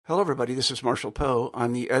Hello, everybody. This is Marshall Poe.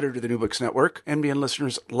 I'm the editor of the New Books Network. NBN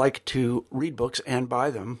listeners like to read books and buy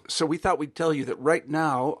them. So we thought we'd tell you that right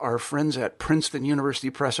now, our friends at Princeton University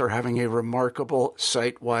Press are having a remarkable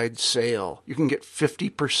site-wide sale. You can get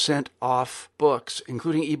 50% off books,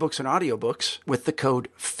 including ebooks and audiobooks, with the code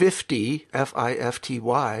 50,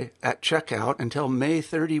 F-I-F-T-Y, at checkout until May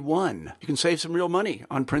 31. You can save some real money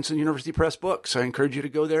on Princeton University Press books. I encourage you to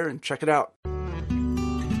go there and check it out.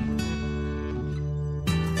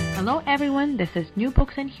 Hello everyone, this is New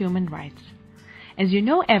Books and Human Rights. As you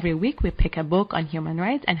know, every week we pick a book on human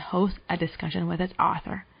rights and host a discussion with its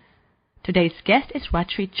author. Today's guest is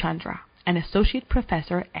Rajshree Chandra, an associate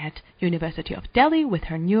professor at University of Delhi with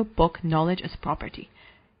her new book Knowledge as Property: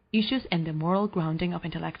 Issues and the Moral Grounding of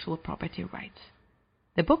Intellectual Property Rights.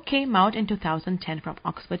 The book came out in 2010 from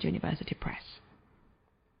Oxford University Press.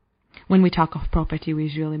 When we talk of property, we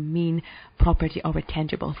usually mean property over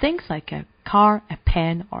tangible things like a car, a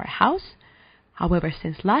pen, or a house. However,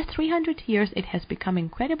 since last 300 years, it has become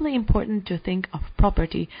incredibly important to think of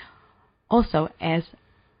property also as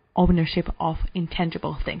ownership of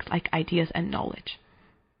intangible things like ideas and knowledge.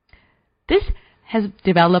 This has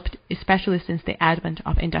developed especially since the advent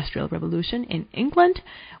of Industrial Revolution in England,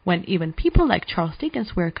 when even people like Charles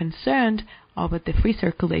Dickens were concerned over the free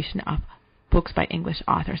circulation of books by English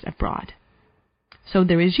authors abroad. So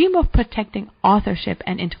the regime of protecting authorship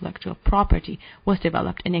and intellectual property was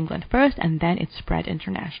developed in England first, and then it spread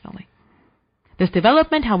internationally. This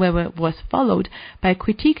development, however, was followed by a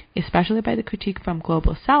critique, especially by the critique from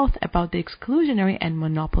Global South, about the exclusionary and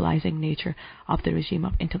monopolizing nature of the regime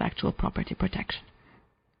of intellectual property protection.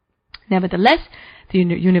 Nevertheless, the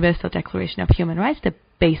Universal Declaration of Human Rights, the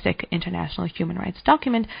basic international human rights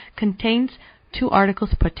document, contains 2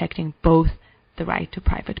 articles protecting both the right to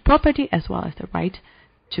private property as well as the right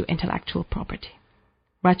to intellectual property.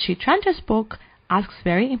 Rajshree Chandra's book asks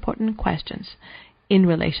very important questions in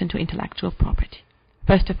relation to intellectual property.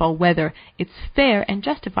 First of all, whether it's fair and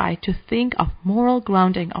justified to think of moral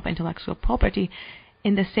grounding of intellectual property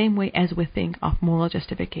in the same way as we think of moral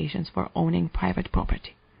justifications for owning private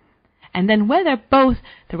property. And then whether both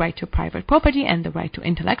the right to private property and the right to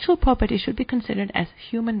intellectual property should be considered as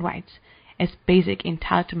human rights, as basic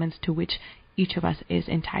entitlements to which each of us is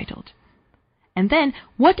entitled. And then,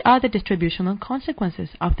 what are the distributional consequences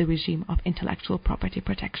of the regime of intellectual property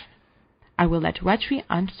protection? I will let Rajshree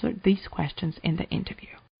answer these questions in the interview.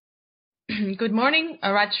 Good morning,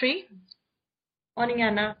 Rajshree. Morning,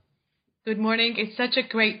 Anna. Good morning. It's such a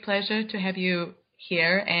great pleasure to have you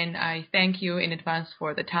here, and I thank you in advance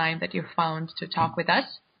for the time that you found to talk with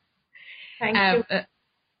us. Thank you.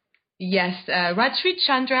 Yes, Rajshree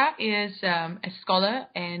Chandra is a scholar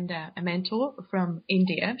and a mentor from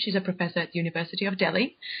India. She's a professor at University of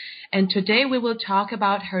Delhi. And today we will talk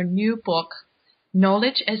about her new book,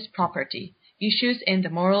 Knowledge as Property: Issues in the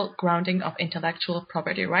Moral Grounding of Intellectual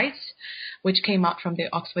Property Rights, which came out from the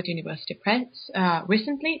Oxford University Press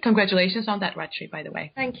recently. Congratulations on that, Rajshree, by the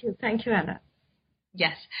way. Thank you. Thank you, Anna.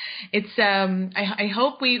 Yes, it's. I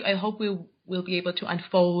hope we will be able to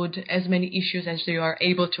unfold as many issues as you are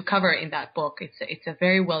able to cover in that book. It's a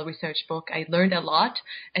very well researched book. I learned a lot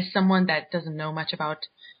as someone that doesn't know much about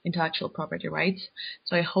intellectual property rights.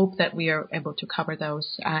 So I hope that we are able to cover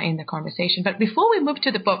those in the conversation. But before we move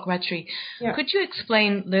to the book, Rajshree, could you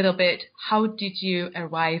explain a little bit how did you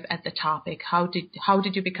arrive at the topic? How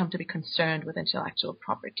did you become to be concerned with intellectual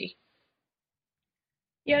property?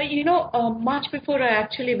 Yeah, much before I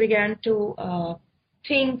actually began to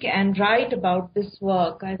think and write about this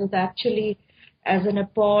work, I was actually, as an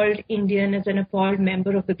appalled Indian, as an appalled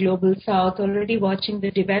member of the Global South, already watching the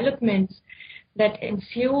developments that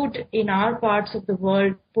ensued in our parts of the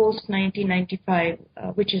world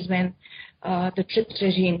post-1995, which is when the TRIPS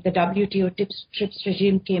regime, the WTO TRIPS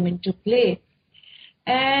regime came into play.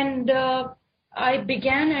 And I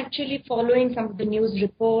began actually following some of the news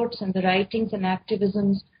reports and the writings and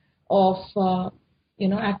activisms of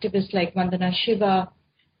activists like Vandana Shiva,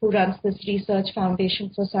 who runs this Research Foundation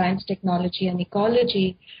for Science, Technology and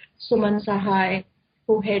Ecology, Suman Sahai,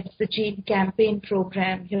 who heads the Gene Campaign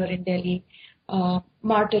program here in Delhi,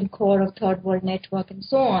 Martin Kaur of Third World Network, and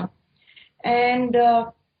so on. And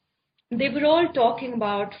they were all talking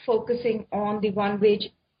about focusing on the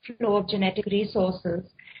one-way flow of genetic resources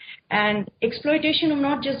and exploitation of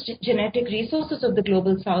not just genetic resources of the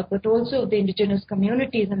Global South, but also of the indigenous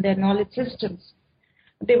communities and their knowledge systems.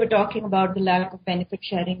 They were talking about the lack of benefit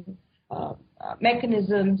sharing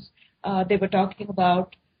mechanisms. They were talking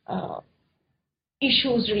about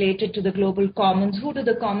issues related to the global commons. Who do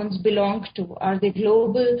the commons belong to? Are they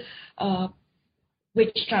global,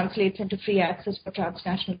 which translates into free access for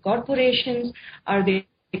transnational corporations? Are they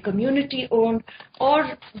community owned,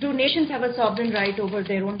 or do nations have a sovereign right over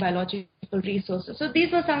their own biological resources? So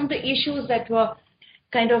these were some of the issues that were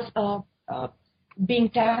kind of being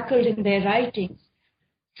tackled in their writings.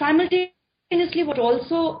 Simultaneously, what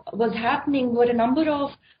also was happening were a number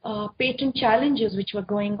of patent challenges which were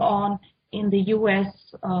going on in the U.S.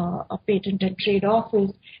 Patent and Trade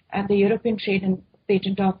Office and the European Trade and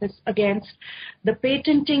Patent Office against the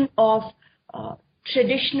patenting of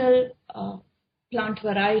traditional plant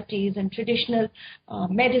varieties and traditional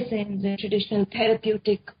medicines and traditional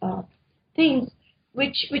therapeutic things,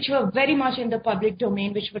 which were very much in the public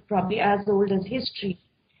domain, which were probably as old as history.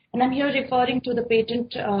 And I'm here referring to the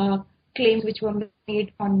patent claims which were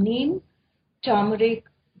made on neem, turmeric,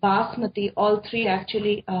 basmati, all three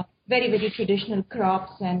actually very, very traditional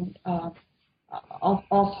crops and of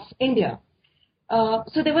India.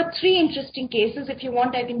 So there were three interesting cases. If you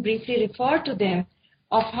want, I can briefly refer to them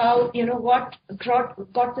of how, what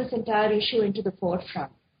got this entire issue into the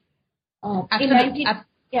forefront.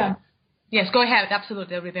 Yes, go ahead.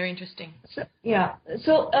 Absolutely. That would be very interesting.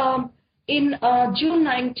 In June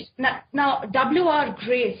 19, now W.R.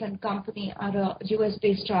 Grace and Company are a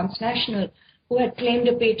US-based transnational who had claimed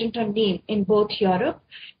a patent on neem in both Europe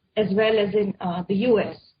as well as in the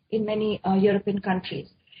US, in many European countries.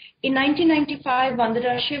 In 1995,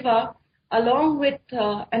 Vandana Shiva, along with,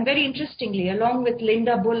 and very interestingly, along with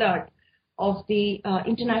Linda Bullard of the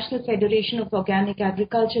International Federation of Organic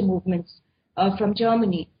Agriculture Movements from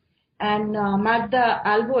Germany, and Magda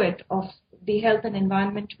Alboet of the Health and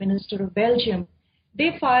Environment Minister of Belgium,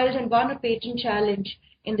 they filed and won a patent challenge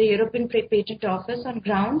in the European Patent Office on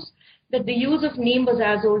grounds that the use of neem was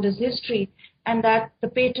as old as history and that the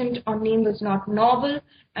patent on neem was not novel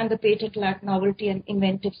and the patent lacked novelty and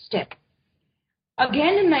inventive step.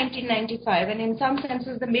 Again in 1995, and in some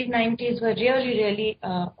senses the mid-90s were really,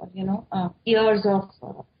 years of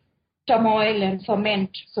turmoil and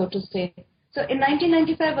ferment, so to say. So in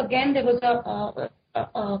 1995, again, there was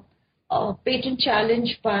a patent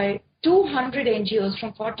challenge by 200 NGOs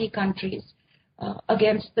from 40 countries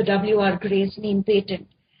against the W.R. Grace neem patent.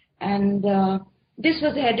 And this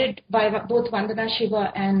was headed by both Vandana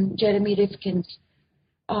Shiva and Jeremy Rifkins.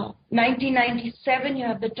 1997, you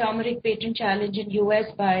have the turmeric patent challenge in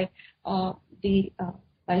US by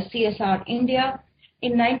CSR India.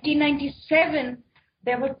 In 1997,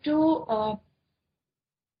 there were two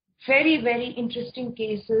very, very interesting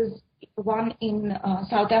cases, one in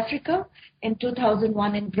South Africa, in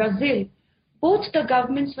 2001 in Brazil. Both the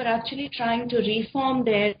governments were actually trying to reform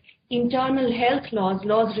their internal health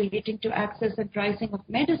laws relating to access and pricing of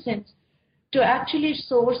medicines, to actually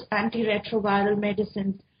source antiretroviral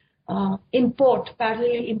medicines,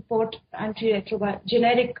 parallelly import antiretroviral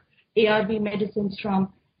generic ARV medicines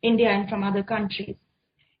from India and from other countries.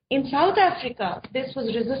 In South Africa, this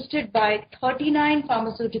was resisted by 39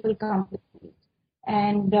 pharmaceutical companies,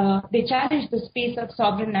 and they challenged this piece of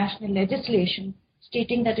sovereign national legislation,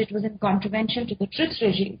 stating that it was in contravention to the TRIPS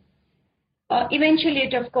regime.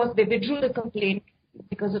 Eventually, of course, they withdrew the complaint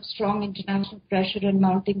because of strong international pressure and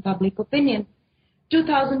mounting public opinion.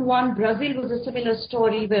 2001, Brazil was a similar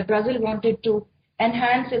story where Brazil wanted to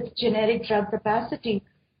enhance its generic drug capacity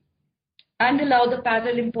and allow the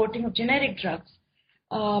parallel importing of generic drugs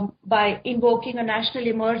by invoking a national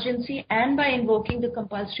emergency and by invoking the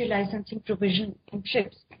compulsory licensing provision in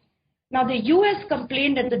TRIPS. Now, the U.S.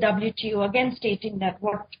 complained at the WTO, again stating that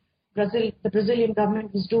what the Brazilian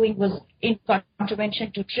government was doing was in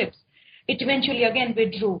contravention to TRIPS. It eventually again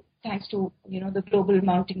withdrew thanks to the global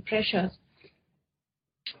mounting pressures.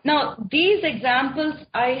 Now, these examples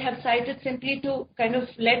I have cited simply to kind of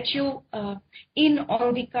let you in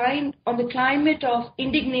on the climate of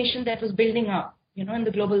indignation that was building up, in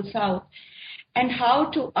the global South, and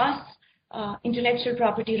how to us intellectual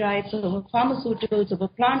property rights over pharmaceuticals, over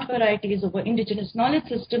plant varieties, over indigenous knowledge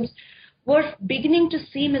systems were beginning to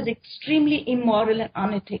seem as extremely immoral and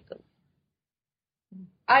unethical.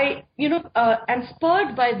 And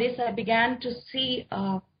spurred by this, I began to see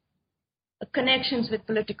connections with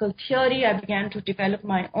political theory. I began to develop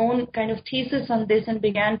my own kind of thesis on this and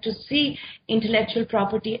began to see intellectual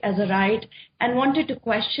property as a right and wanted to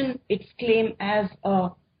question its claim as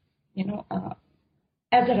a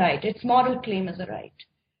right, its moral claim as a right.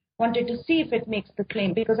 Wanted to see if it makes the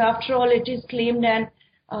claim, because after all, it is claimed and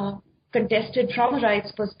contested from a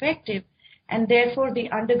rights perspective, and therefore the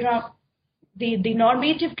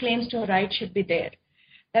normative claims to a right should be there.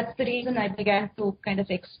 That's the reason I began to kind of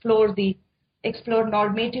explore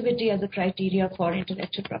normativity as a criteria for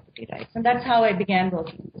intellectual property rights, and that's how I began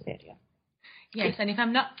working in this area. Yes, and if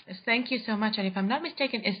I'm not, thank you so much. And if I'm not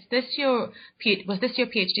mistaken, was this your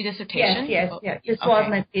PhD dissertation? Yes. This was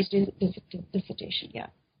my PhD dissertation. Yeah,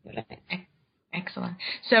 you're right. Excellent.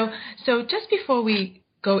 So just before we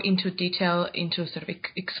go into detail into sort of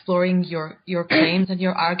exploring your claims and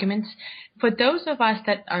your arguments, for those of us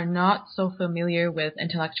that are not so familiar with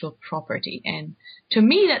intellectual property, and to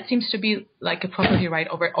me that seems to be like a property right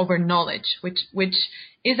over knowledge, which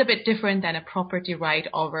is a bit different than a property right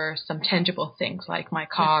over some tangible things like my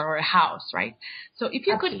car or a house, right? So if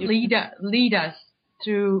you could lead us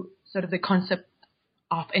through sort of the concept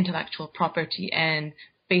of intellectual property and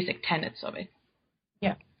basic tenets of it.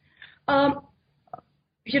 Yeah. I'll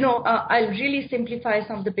really simplify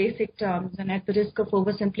some of the basic terms, and at the risk of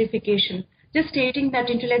oversimplification, just stating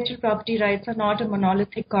that intellectual property rights are not a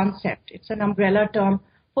monolithic concept. It's an umbrella term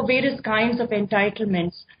for various kinds of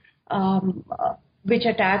entitlements which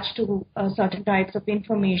attach to certain types of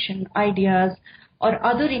information, ideas, or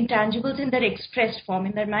other intangibles in their expressed form,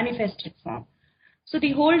 in their manifested form. So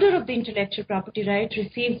the holder of the intellectual property right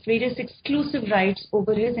receives various exclusive rights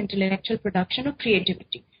over his intellectual production or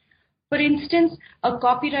creativity. For instance, a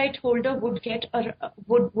copyright holder would get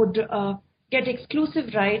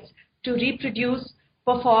exclusive rights to reproduce,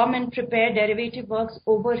 perform, and prepare derivative works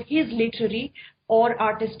over his literary or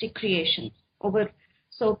artistic creations.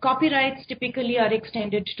 So copyrights typically are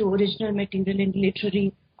extended to original material in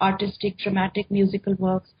literary, artistic, dramatic, musical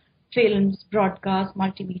works, films, broadcasts,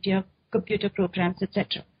 multimedia, computer programs,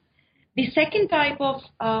 etc. The second type of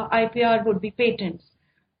IPR would be patents,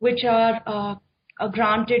 which are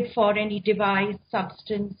granted for any device,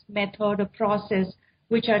 substance, method, or process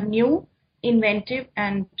which are new, inventive,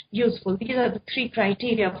 and useful. These are the three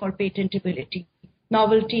criteria for patentability: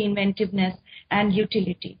 novelty, inventiveness, and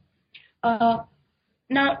utility.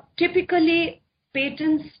 Now, typically,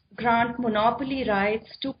 patents grant monopoly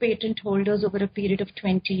rights to patent holders over a period of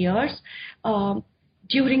 20 years.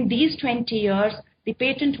 During these 20 years, the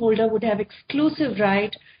patent holder would have exclusive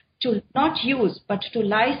right to not use, but to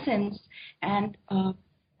license and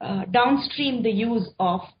downstream the use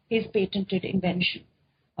of his patented invention.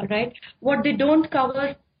 All right. What they don't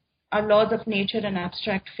cover are laws of nature and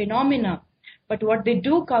abstract phenomena, but what they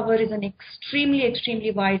do cover is an extremely,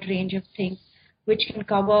 extremely wide range of things, which can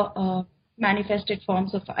cover manifested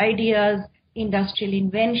forms of ideas, industrial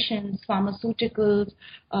inventions, pharmaceuticals,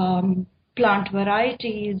 plant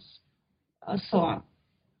varieties, so on.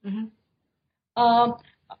 Mm-hmm.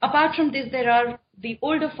 Apart from this, there are the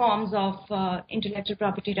older forms of intellectual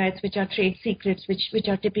property rights, which are trade secrets, which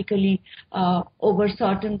are typically over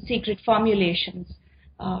certain secret formulations,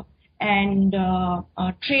 and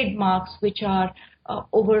trademarks, which are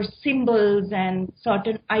over symbols and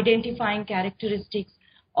certain identifying characteristics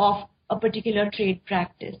of a particular trade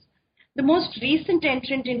practice. The most recent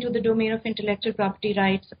entrant into the domain of intellectual property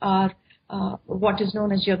rights are what is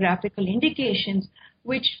known as geographical indications,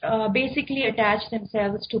 which basically attach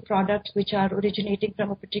themselves to products which are originating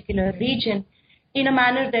from a particular region in a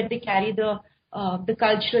manner that they carry the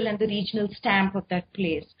cultural and the regional stamp of that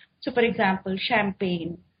place. So, for example,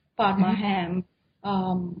 champagne, Parma ham,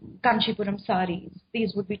 Kanchipuram saris.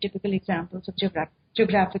 These would be typical examples of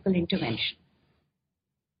geographical indications.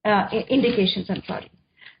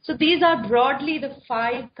 So these are broadly the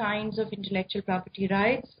 5 kinds of intellectual property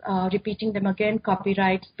rights. Repeating them again: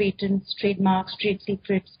 copyrights, patents, trademarks, trade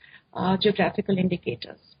secrets, geographical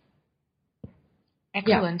indicators.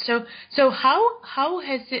 Excellent. Yeah. So how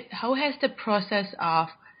has the process of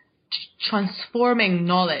transforming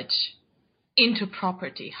knowledge into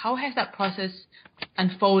property, how has that process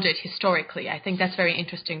unfolded historically? I think that's very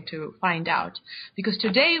interesting to find out, because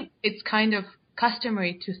today it's kind of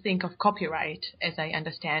customary to think of copyright, as I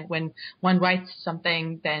understand. When one writes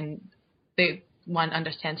something, then one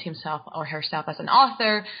understands himself or herself as an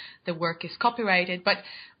author. The work is copyrighted, but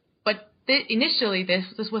initially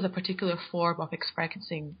this was a particular form of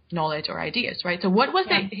expressing knowledge or ideas, right? So what was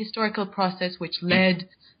the historical process which led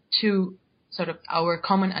to sort of our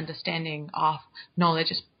common understanding of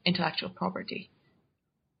knowledge as intellectual property?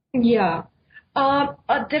 Yeah. There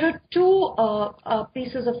are 2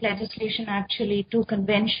 pieces of legislation, actually, 2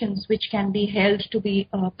 conventions which can be held to be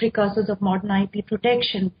precursors of modern IP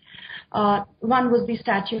protection. One was the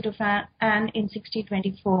Statute of Anne in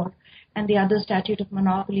 1624, and the other Statute of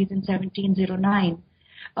Monopolies in 1709.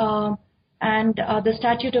 And the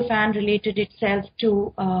Statute of Anne related itself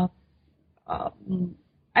to,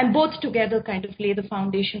 and both together kind of lay the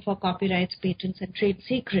foundation for copyrights, patents, and trade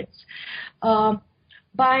secrets. And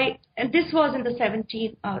this was in the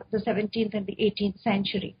 17th and the 18th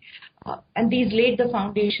century, and these laid the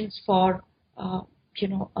foundations for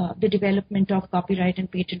the development of copyright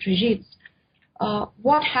and patent regimes.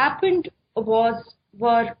 What happened were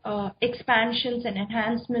expansions and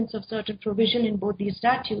enhancements of certain provision in both these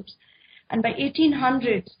statutes. And by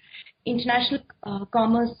 1800s, international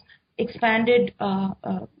commerce expanded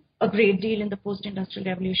a great deal in the post-industrial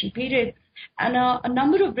revolution period. And a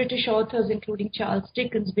number of British authors, including Charles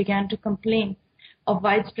Dickens, began to complain of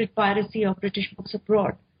widespread piracy of British books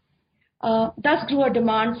abroad. Thus grew a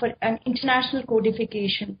demand for an international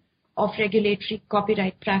codification of regulatory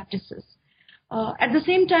copyright practices. At the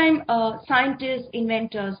same time, scientists,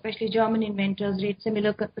 inventors, especially German inventors, raised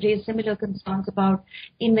similar concerns about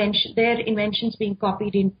their inventions being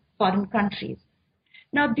copied in foreign countries.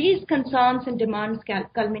 Now, these concerns and demands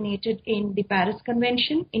culminated in the Paris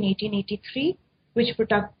Convention in 1883, which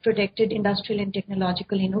protected industrial and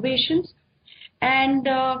technological innovations, and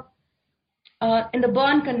in the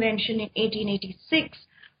Berne Convention in 1886,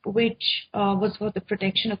 which was for the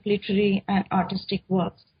protection of literary and artistic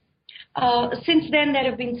works. Since then, there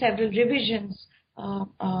have been several revisions.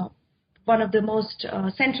 One of the most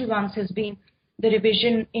central ones has been the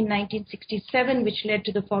revision in 1967, which led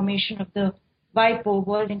to the formation of the WIPO,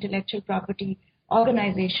 World Intellectual Property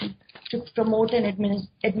Organization, to promote and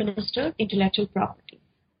administer intellectual property.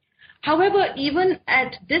 However, even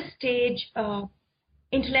at this stage,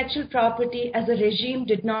 intellectual property as a regime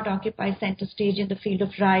did not occupy center stage in the field of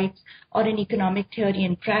rights or in economic theory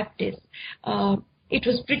and practice. It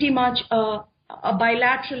was pretty much a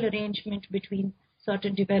bilateral arrangement between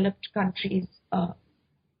certain developed countries,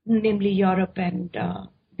 namely Europe and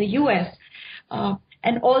the US,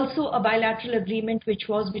 and also a bilateral agreement which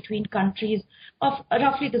was between countries of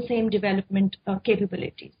roughly the same development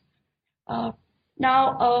capabilities.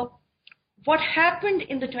 Now, what happened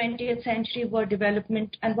in the 20th century were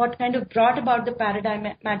development, and what kind of brought about the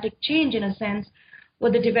paradigmatic change in a sense were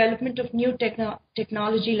the development of new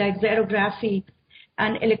technology like xerography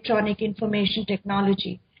and electronic information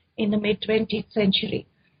technology in the mid-20th century.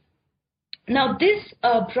 Now, this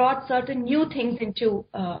brought certain new things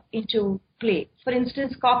into play. For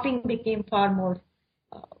instance, copying became far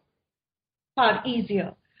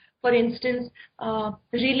easier. For instance,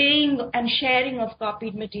 relaying and sharing of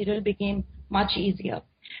copied material became much easier.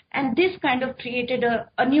 And this kind of created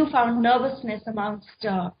a newfound nervousness amongst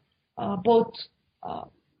both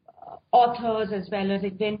authors as well as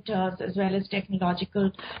inventors, as well as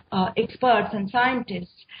technological experts and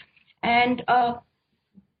scientists. And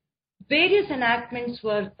various enactments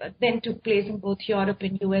then took place in both Europe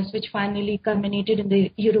and US, which finally culminated in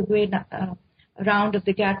the Uruguay round of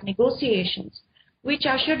the GATT negotiations, which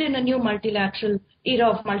ushered in a new era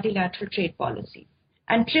of multilateral trade policy.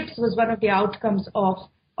 And TRIPS was one of the outcomes of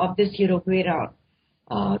this Uruguay round.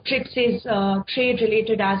 TRIPS is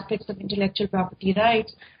trade-related aspects of intellectual property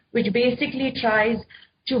rights, which basically tries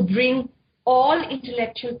to bring all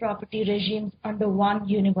intellectual property regimes under one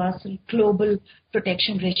universal global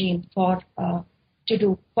protection regime for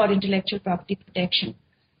intellectual property protection.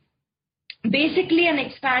 Basically, an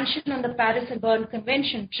expansion on the Paris and Berne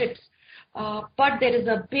Convention, TRIPS, but there is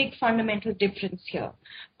a big fundamental difference here.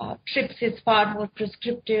 TRIPS is far more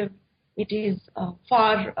prescriptive. It is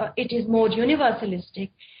more universalistic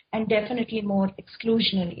and definitely more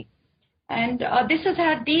exclusionary. And this has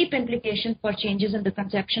had deep implications for changes in the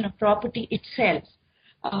conception of property itself.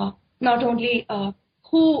 Not only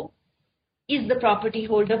who is the property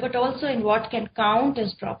holder, but also in what can count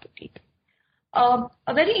as property. A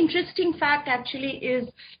very interesting fact actually is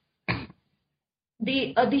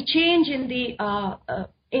the change in the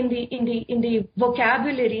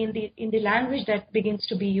vocabulary, in the language that begins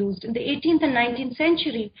to be used. In the 18th and 19th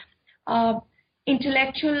century,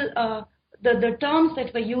 the terms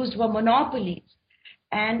that were used were monopolies.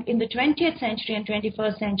 And in the 20th century and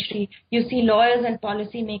 21st century, you see lawyers and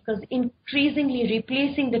policymakers increasingly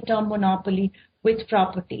replacing the term monopoly with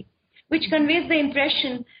property, which conveys the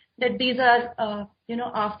impression that these are,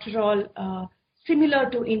 after all, similar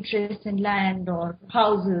to interests in land or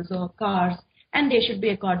houses or cars, and they should be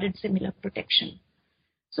accorded similar protection.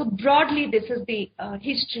 So broadly, this is the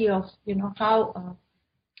history of, how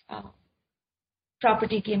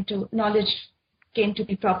knowledge came to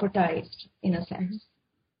be propertized in a sense.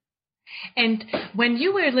 And when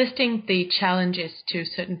you were listing the challenges to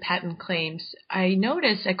certain patent claims, I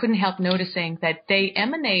couldn't help noticing that they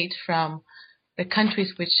emanate from the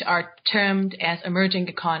countries which are termed as emerging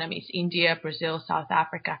economies: India, Brazil, South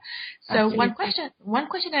Africa. So one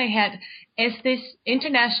question I had, as this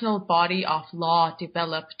international body of law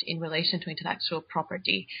developed in relation to intellectual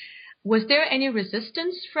property, was there any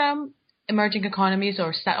resistance from emerging economies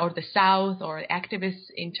or the South or activists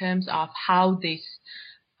in terms of how this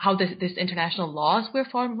international laws were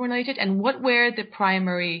formulated, and what were the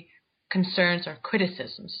primary concerns or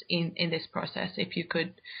criticisms in this process, if you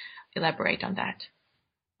could elaborate on that.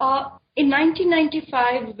 In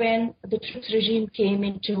 1995, when the TRIPS regime came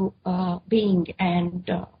into being and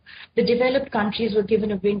the developed countries were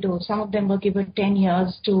given a window, some of them were given 10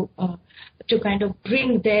 years to kind of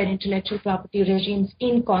bring their intellectual property regimes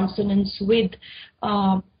in consonance with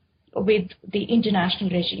the international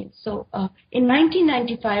regime. So in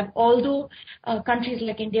 1995, although countries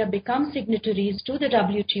like India become signatories to the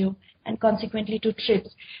WTO and consequently to TRIPS,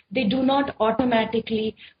 they do not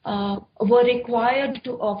automatically were required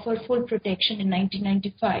to offer full protection in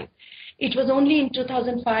 1995. It was only in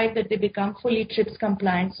 2005 that they become fully TRIPS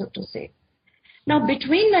compliant, so to say. Now,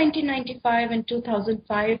 between 1995 and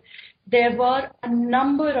 2005, there were a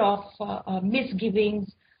number of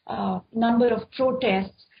misgivings, number of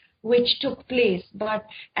protests which took place,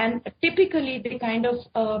 and typically they kind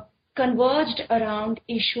of converged around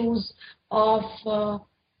issues of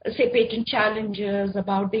say patent challenges,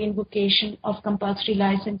 about the invocation of compulsory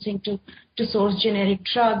licensing to source generic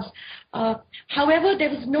drugs. However, there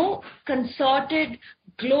was no concerted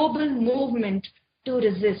global movement to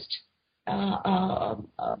resist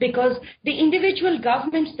because the individual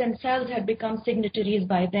governments themselves had become signatories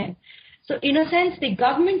by then. So in a sense, the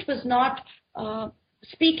government was not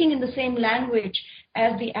speaking in the same language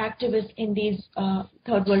as the activists in these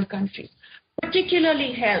third world countries,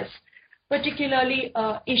 particularly health. Particularly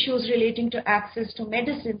issues relating to access to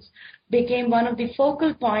medicines became one of the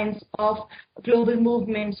focal points of global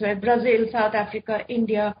movements where Brazil, South Africa,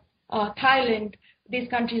 India, Thailand, these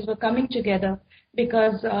countries were coming together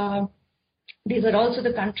because these are also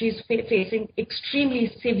the countries facing extremely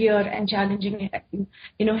severe and challenging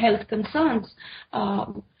health concerns.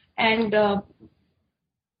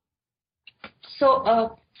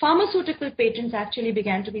 So pharmaceutical patents actually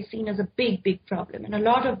began to be seen as a big, big problem, and a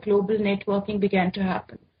lot of global networking began to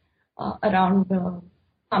happen around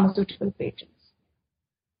pharmaceutical patents.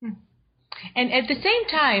 And at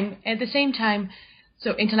the same time,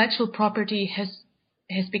 so intellectual property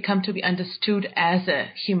has become to be understood as a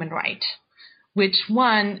human right, which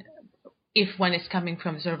one, if one is coming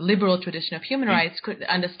from sort of liberal tradition of human rights, could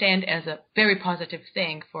understand as a very positive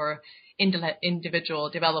thing for individual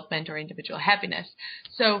development or individual happiness.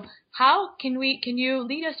 So how can you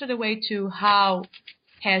lead us to the way to how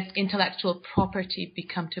has intellectual property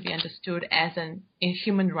become to be understood as a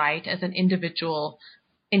human right, as an individual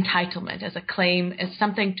entitlement, as a claim, as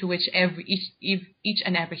something to which each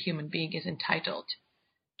and every human being is entitled?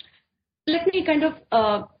 Let me kind of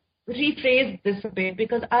rephrase this a bit,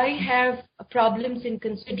 because I have problems in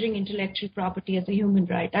considering intellectual property as a human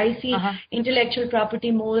right. I see intellectual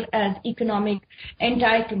property more as economic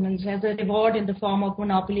entitlements, as a reward in the form of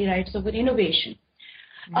monopoly rights over innovation.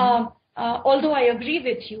 Although I agree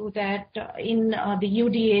with you that in the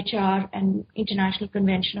UDHR and International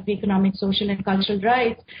Convention of Economic, Social and Cultural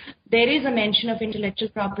Rights, there is a mention of intellectual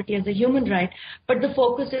property as a human right, but the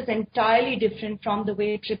focus is entirely different from the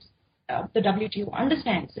way TRIPS the WTO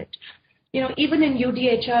understands it. Even in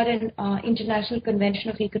UDHR and International Convention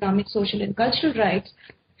of Economic, Social and Cultural Rights,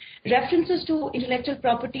 references to intellectual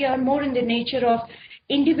property are more in the nature of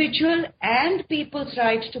individual and people's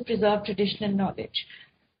right to preserve traditional knowledge.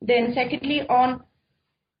 Then secondly, on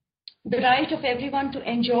the right of everyone to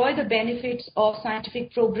enjoy the benefits of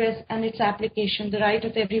scientific progress and its application, the right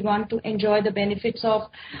of everyone to enjoy the benefits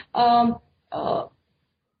of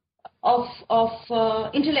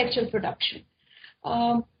intellectual production.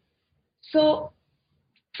 So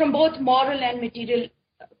from both moral and material,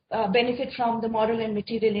 benefit from the moral and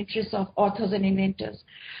material interests of authors and inventors.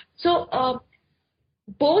 So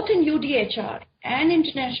both in UDHR and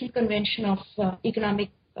International Convention of Economic,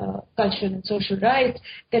 Cultural and Social Rights,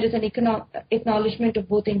 there is an acknowledgement of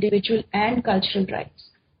both individual and cultural rights.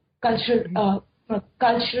 Cultural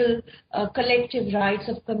collective rights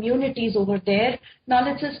of communities over their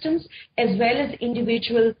knowledge systems, as well as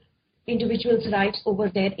individuals' rights over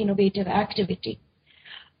their innovative activity.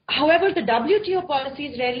 However, the WTO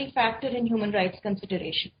policies rarely factor in human rights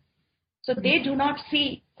consideration. So they do not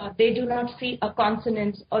see a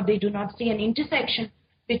consonance, or they do not see an intersection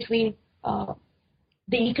between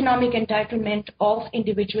the economic entitlement of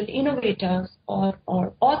individual innovators or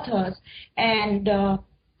authors and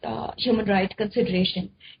human rights consideration.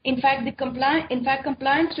 In fact,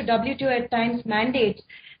 compliance to WTO at times mandates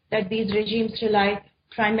that these regimes rely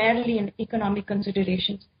primarily on economic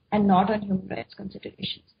considerations and not on human rights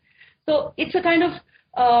considerations. So it's a kind of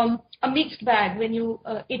a mixed bag. When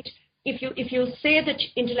if you say that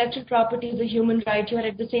intellectual property is a human right, you are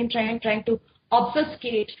at the same time trying to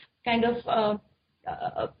obfuscate kind of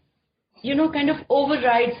kind of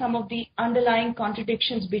override some of the underlying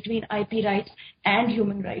contradictions between IP rights and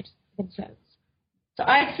human rights themselves. So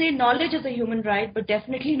I'd say knowledge is a human right, but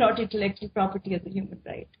definitely not intellectual property as a human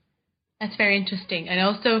right. That's very interesting, and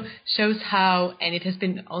also shows how, and it has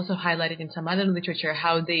been also highlighted in some other literature,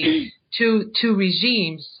 how the two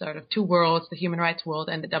regimes, sort of two worlds, the human rights world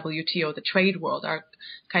and the WTO, the trade world, are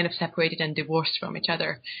kind of separated and divorced from each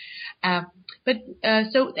other.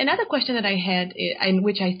 So another question that I had, and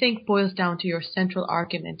which I think boils down to your central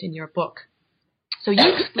argument in your book. So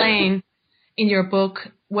you explain in your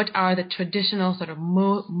book what are the traditional sort of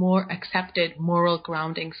more accepted moral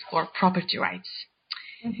groundings for property rights.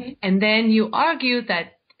 Mm-hmm. And then you argue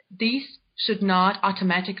that these should not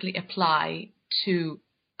automatically apply to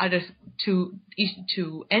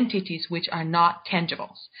entities which are not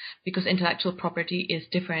tangibles, because intellectual property is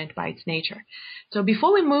different by its nature. So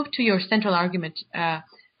before we move to your central argument,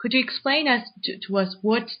 could you explain to us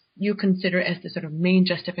what you consider as the sort of main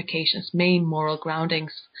justifications, main moral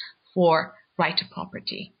groundings for right to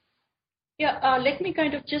property? Yeah, let me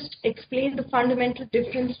kind of just explain the fundamental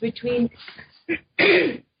difference between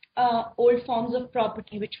old forms of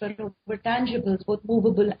property, which were tangibles, both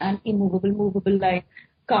movable and immovable. Movable like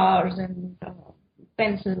cars and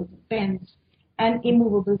pencils, pens, and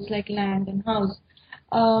immovables like land and house.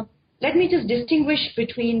 Let me just distinguish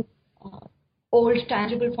between old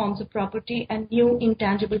tangible forms of property and new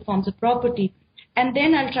intangible forms of property, and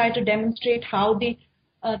then I'll try to demonstrate how the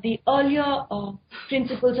earlier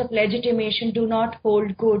principles of legitimation do not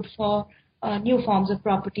hold good for new forms of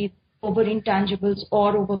property over intangibles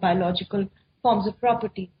or over biological forms of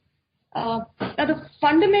property. Now, the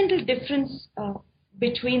fundamental difference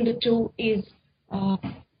between the two is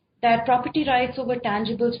that property rights over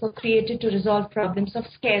tangibles were created to resolve problems of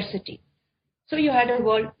scarcity. So you had a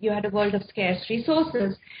world of scarce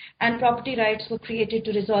resources, and property rights were created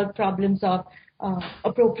to resolve problems of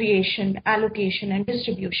appropriation, allocation, and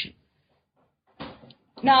distribution.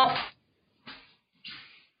 Now,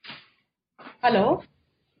 hello?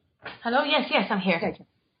 Hello? Yes, I'm here. Okay.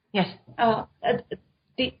 Yes. Now,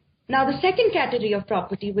 the second category of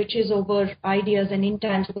property, which is over ideas and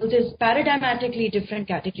intangibles, is paradigmatically different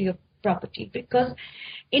category of property, because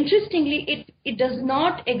interestingly, it does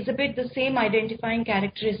not exhibit the same identifying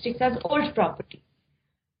characteristics as old property,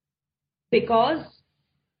 because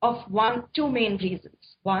of two main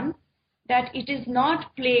reasons. One, that it is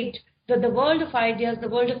not plagued, that the world of ideas, the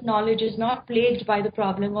world of knowledge is not plagued by the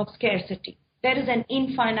problem of scarcity. There is an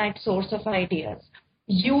infinite source of ideas.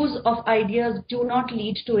 Use of ideas do not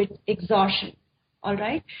lead to its exhaustion. All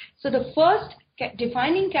right. So the first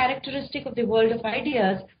defining characteristic of the world of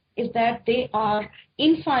ideas is that they are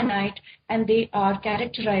infinite and they are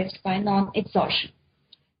characterized by non-exhaustion.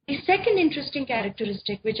 The second interesting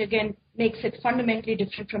characteristic, which again makes it fundamentally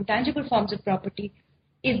different from tangible forms of property,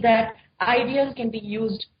 is that ideas can be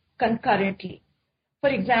used concurrently. For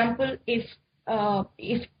example, if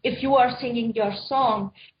you are singing your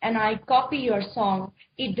song and I copy your song,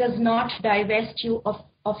 it does not divest you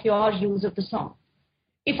of your use of the song.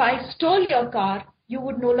 If I stole your car, you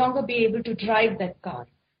would no longer be able to drive that car.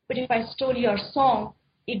 But if I stole your song,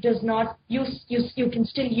 it does not use. You can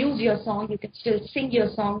still use your song. You can still sing your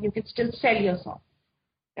song. You can still sell your song,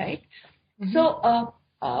 right? Mm-hmm. So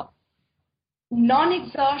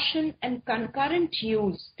non-exhaustion and concurrent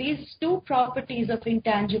use, these two properties of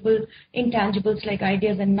intangibles like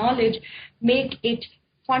ideas and knowledge, make it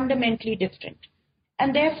fundamentally different.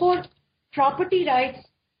 And therefore, property rights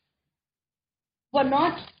were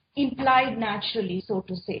not implied naturally, so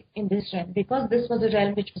to say, in this realm. Because this was a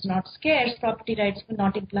realm which was not scarce, property rights were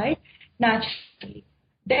not implied naturally.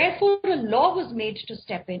 Therefore, a law was made to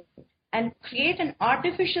step in and create an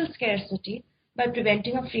artificial scarcity by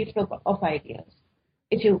preventing a free flow of ideas,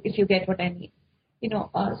 if you get what I mean.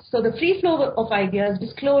 So the free flow of ideas,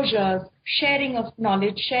 disclosures, sharing of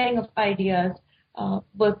knowledge, sharing of ideas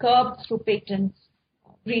were curbed through patents,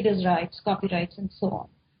 readers' rights, copyrights, and so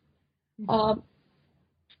on.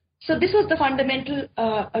 So this was the fundamental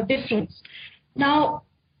difference. Now,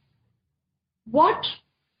 what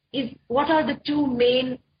are the two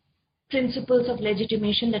main principles of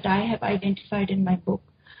legitimation that I have identified in my book?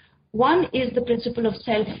 One is the principle of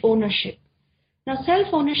self-ownership. Now,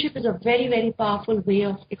 self-ownership is a very, very powerful way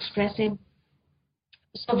of expressing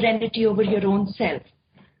sovereignty over your own self.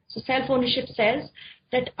 So self-ownership says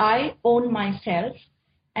that I own myself,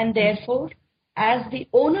 and therefore, as the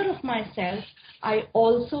owner of myself, I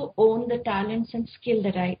also own the talents and skill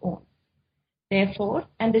that I own. Therefore,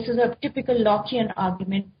 and this is a typical Lockean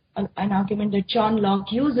argument, an argument that John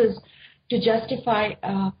Locke uses to justify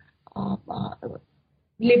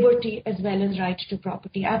liberty as well as right to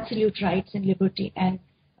property, absolute rights and liberty and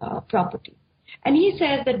property. And he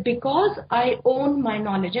says that because I own my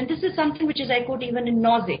knowledge, and this is something which is echoed even in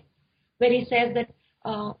Nozick, where he says that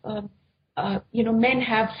men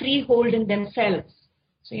have freehold in themselves.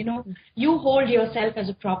 So, you hold yourself as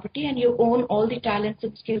a property and you own all the talents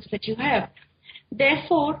and skills that you have.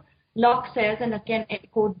 Therefore, Locke says, and again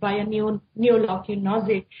echoed by a neo-Lockean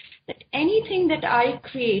Nozick, that anything that I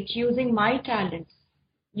create using my talents,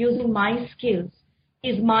 using my skills,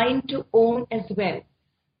 is mine to own as well.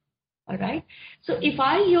 All right? So if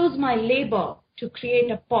I use my labor to create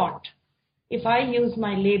a pot, if I use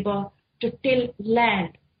my labor to till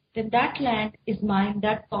land, then that land is mine,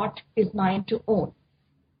 that pot is mine to own.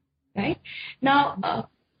 Right? Now,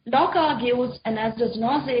 Locke argues, and as does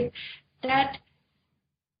Nozick, that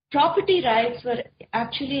property rights were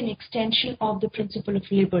actually an extension of the principle of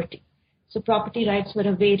liberty. So property rights were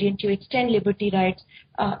a variant to extend liberty rights.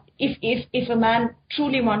 If a man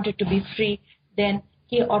truly wanted to be free, then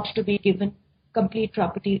he ought to be given complete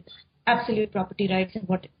property, absolute property rights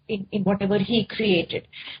in whatever he created.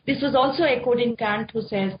 This was also echoed in Kant, who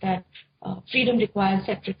says that freedom requires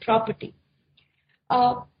separate property.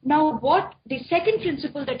 Now, what the second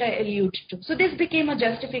principle that I allude to, so this became a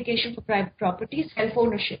justification for private property,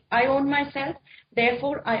 self-ownership. I own myself,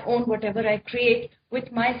 therefore I own whatever I create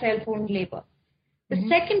with my self-owned labor. The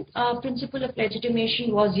second principle of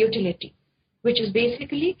legitimation was utility, which is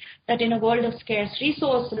basically that in a world of scarce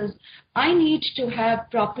resources, I need to have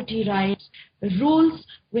property rights, rules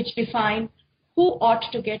which define who ought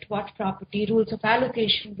to get what property, rules of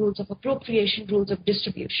allocation, rules of appropriation, rules of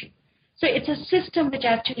distribution. So it's a system which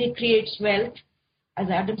actually creates wealth,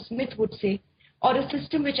 as Adam Smith would say, or a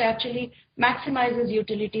system which actually maximizes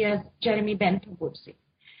utility, as Jeremy Bentham would say.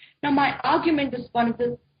 Now, my argument is one of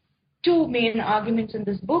the two main arguments in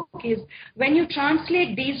this book is when you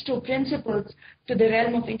translate these two principles to the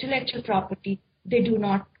realm of intellectual property, they do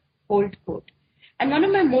not hold good. And one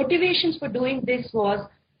of my motivations for doing this was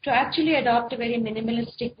to actually adopt a very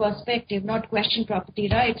minimalistic perspective, not question property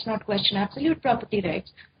rights, not question absolute property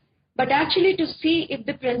rights, but actually to see if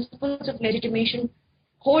the principles of legitimation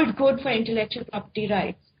hold good for intellectual property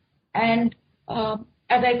rights. And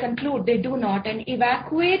as I conclude, they do not, and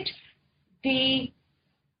evacuate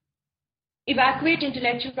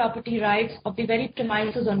intellectual property rights of the very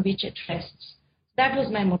premises on which it rests. That was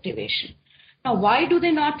my motivation. Now, why do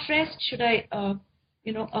they not rest? Should I,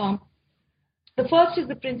 the first is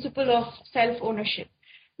the principle of self-ownership.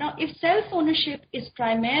 Now, if self-ownership is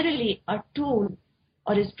primarily a tool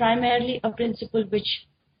or is primarily a principle which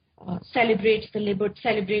celebrates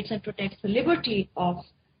and protects the liberty of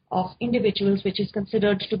individuals, which is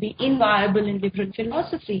considered to be inviolable in liberal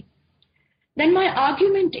philosophy, then my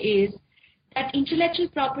argument is that intellectual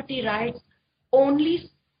property rights only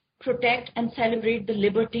protect and celebrate the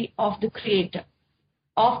liberty of the creator,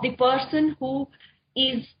 of the person who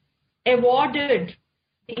is awarded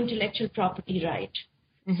the intellectual property right.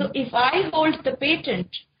 So if I hold the patent,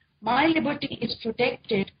 my liberty is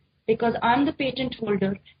protected because I'm the patent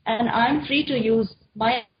holder and I'm free to use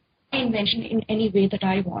my invention in any way that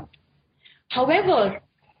I want. However,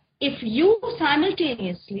 if you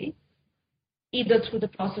simultaneously, either through the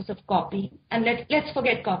process of copying, and let's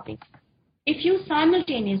forget copying, if you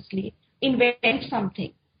simultaneously invent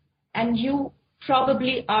something and you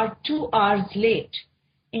probably are 2 hours late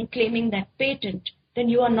in claiming that patent, then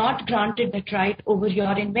you are not granted that right over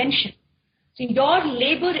your invention. So your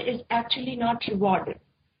labor is actually not rewarded.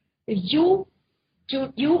 You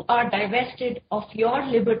are divested of your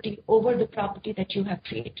liberty over the property that you have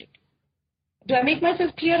created. Do I make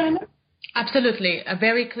myself clear, Anna? Absolutely.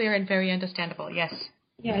 Very clear and very understandable. Yes.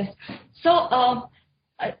 Yes. So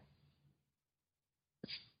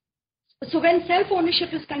when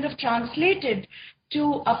self-ownership is kind of translated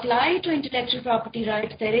to apply to intellectual property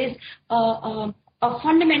rights, there is a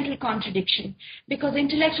fundamental contradiction, because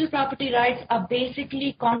intellectual property rights are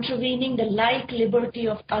basically contravening the like liberty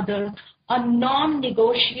of others, a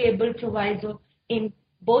non-negotiable proviso in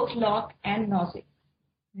both Locke and Nozick.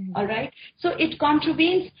 All right? So it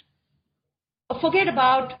contravenes, forget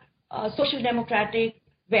about social democratic,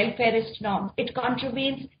 welfarist norms. It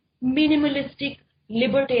contravenes minimalistic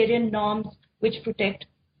libertarian norms which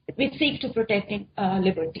seek to protect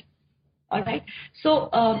liberty. All right? So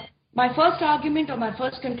my first argument or my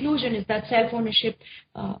first conclusion is that self-ownership,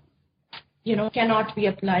 cannot be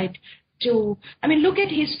applied to. I mean, look at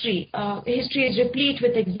history. History is replete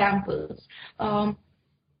with examples.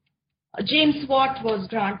 James Watt was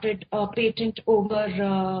granted a patent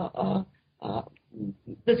over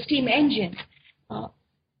the steam engine.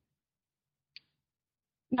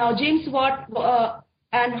 Now, James Watt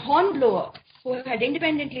And Hornblower, who had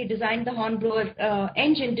independently designed the Hornblower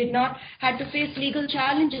engine, had to face legal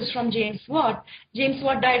challenges from James Watt. James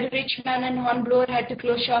Watt died a rich man, and Hornblower had to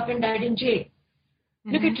close shop and died in jail.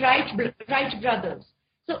 Mm-hmm. Look at Wright brothers.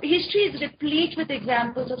 So history is replete with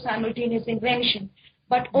examples of simultaneous invention,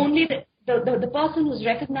 but only the person who's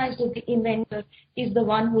recognized as the inventor is the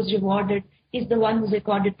one who's rewarded, is the one who's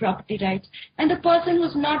accorded property rights. And the person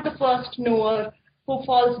who's not the first knower, who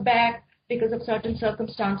falls back because of certain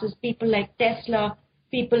circumstances, people like Tesla,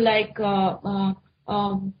 people like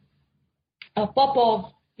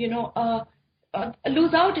Popov,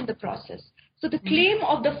 lose out in the process. So the claim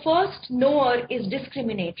of the first knower is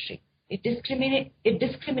discriminatory. It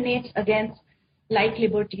discriminates against like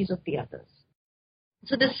liberties of the others.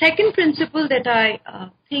 So the second principle that I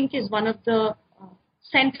think is one of the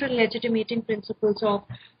central legitimating principles of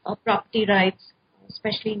property rights,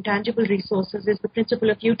 especially intangible resources, is the principle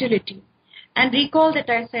of utility. And recall that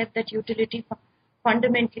I said that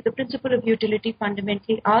the principle of utility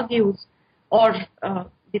fundamentally argues, or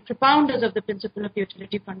the propounders of the principle of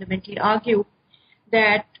utility fundamentally argue,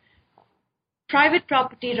 that private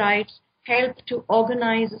property rights help to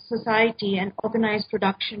organize society and organize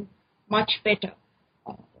production much better.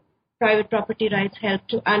 Private property rights help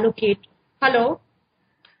to allocate. Hello?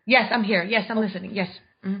 Yes, I'm here. Yes, I'm listening. Yes.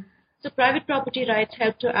 Mm-hmm. So private property rights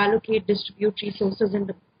help to allocate, distribute resources in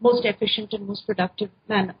the most efficient and most productive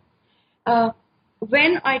manner.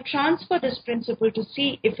 When I transfer this principle to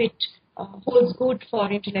see if it holds good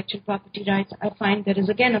for intellectual property rights, I find there is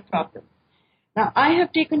again a problem. Now, I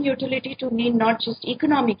have taken utility to mean not just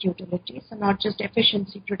economic utility, so not just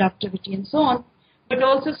efficiency, productivity, and so on, but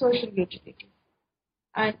also social utility.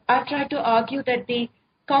 And I've tried to argue that the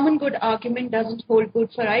common good argument doesn't hold good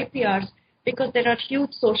for IPRs because there are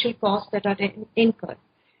huge social costs that are incurred.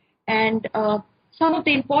 And some of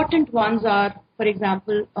the important ones are, for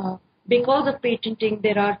example, because of patenting,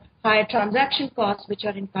 there are higher transaction costs which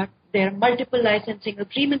are incurred. There are multiple licensing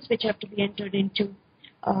agreements which have to be entered into.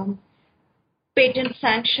 Patent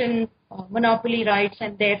sanction monopoly rights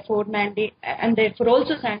and therefore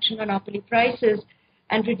also sanction monopoly prices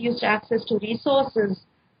and reduced access to resources.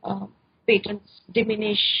 Patents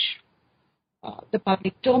diminish the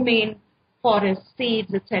public domain, forests,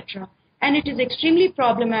 seeds, etc. And it is extremely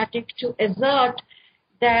problematic to assert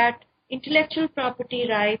that intellectual property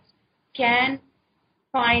rights can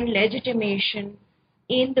find legitimation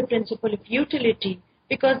in the principle of utility,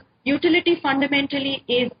 because utility fundamentally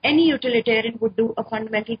is any utilitarian would do a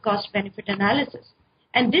fundamental cost-benefit analysis.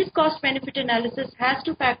 And this cost-benefit analysis has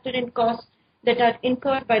to factor in costs that are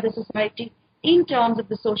incurred by the society in terms of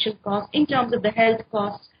the social costs, in terms of the health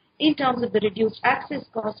costs, in terms of the reduced access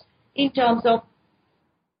costs, in terms of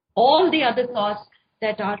all the other costs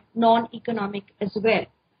that are non-economic as well.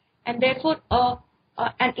 And therefore,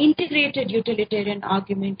 an integrated utilitarian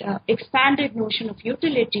argument, expanded notion of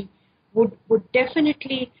utility would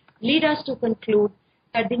definitely lead us to conclude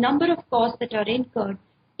that the number of costs that are incurred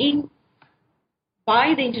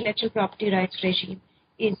by the intellectual property rights regime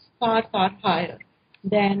is far, far higher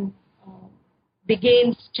than the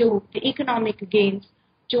economic gains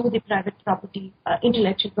to the private property,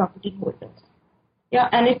 intellectual property holders. Yeah,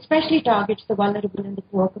 and it especially targets the vulnerable and the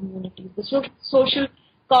poor communities. The social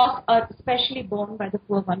costs are especially borne by the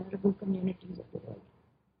poor, vulnerable communities of the world.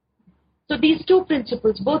 So these two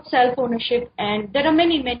principles, both self-ownership and there are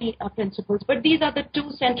many, many principles, but these are the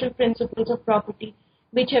two central principles of property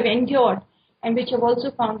which have endured and which have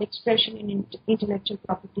also found expression in intellectual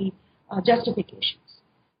property justifications.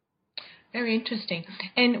 Very interesting.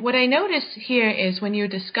 And what I notice here is when you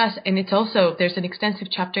discuss, and it's also, there's an extensive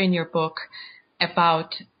chapter in your book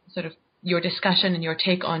about sort of your discussion and your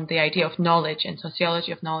take on the idea of knowledge and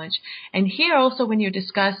sociology of knowledge. And here also when you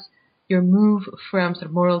discuss your move from sort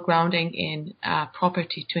of moral grounding in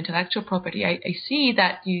property to intellectual property, I see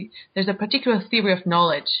that there's a particular theory of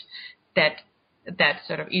knowledge that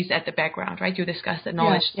sort of is at the background, right? You discussed that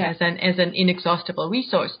knowledge as an inexhaustible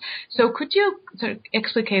resource. So could you sort of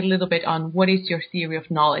explicate a little bit on what is your theory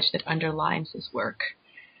of knowledge that underlines this work?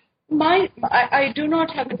 I do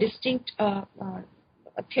not have a distinct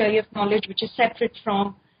theory of knowledge which is separate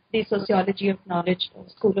from the sociology of knowledge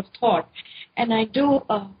school of thought, and I do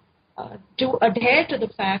adhere to the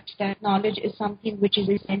fact that knowledge is something which is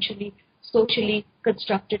essentially socially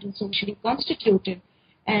constructed and socially constituted.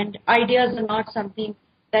 And ideas are not something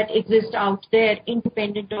that exist out there,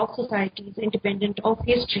 independent of societies, independent of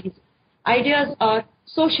histories. Ideas are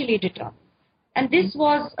socially determined. And this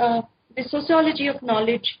was the sociology of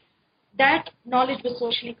knowledge. That knowledge was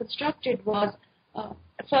socially constructed was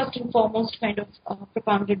first and foremost kind of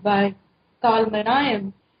propounded by Karl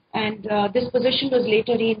Mannheim And this position was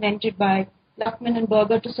later reinvented by Luckman and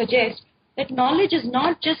Berger to suggest that knowledge is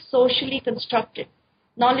not just socially constructed.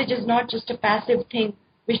 Knowledge is not just a passive thing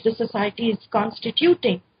which the society is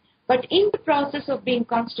constituting, but in the process of being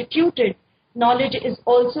constituted, knowledge is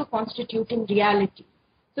also constituting reality.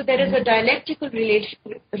 So there is a dialectical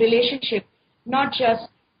relationship, not just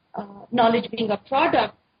knowledge being a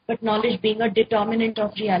product, but knowledge being a determinant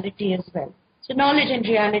of reality as well. So knowledge and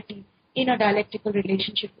reality in a dialectical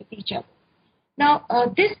relationship with each other. Now,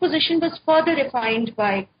 this position was further refined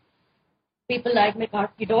by people like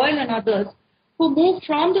McCarthy Doyle and others who moved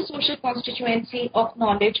from the social constituency of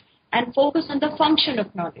knowledge and focus on the function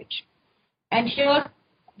of knowledge. And here,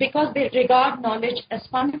 because they regard knowledge as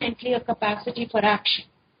fundamentally a capacity for action.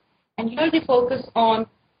 And here they focus on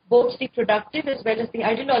both the productive as well as the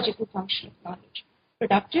ideological function of knowledge.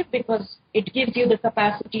 Productive because it gives you the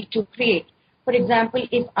capacity to create. For example,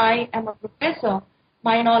 if I am a professor,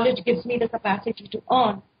 my knowledge gives me the capacity to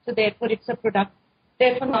earn. So therefore,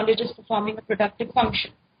 therefore knowledge is performing a productive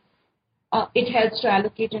function. It helps to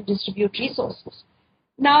allocate and distribute resources.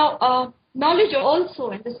 Now, knowledge also,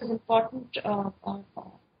 and this is important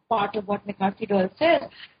part of what McCarthy Doyle says,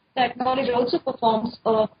 that knowledge also performs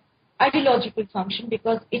a ideological function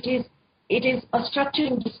because it is a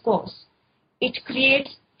structuring discourse. It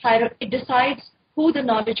decides who the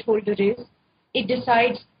knowledge holder is. It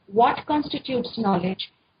decides what constitutes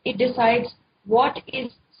knowledge. It decides what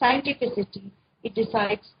is scientificity. It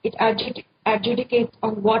adjudicates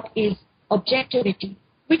on what is objectivity,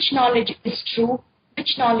 which knowledge is true,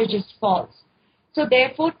 which knowledge is false. So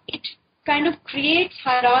therefore, it kind of creates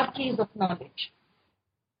hierarchies of knowledge.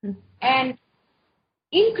 And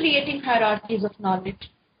in creating hierarchies of knowledge,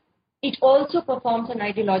 it also performs an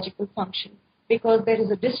ideological function because there is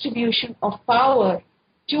a distribution of power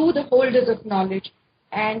to the holders of knowledge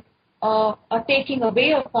and a taking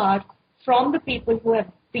away of power from the people who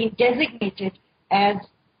have been designated as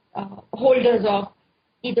holders of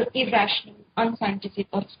either irrational, unscientific,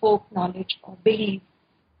 or folk knowledge or belief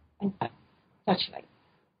and such like.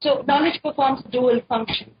 So knowledge performs a dual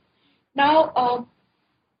function. Now,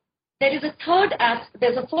 there's a fourth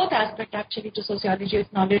aspect actually to sociology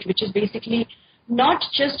of knowledge, which is basically not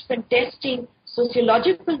just contesting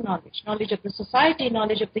sociological knowledge of the society,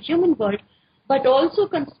 knowledge of the human world, but also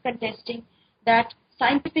contesting that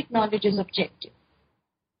scientific knowledge is objective.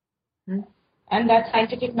 And that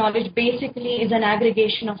scientific knowledge basically is an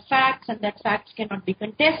aggregation of facts, and that facts cannot be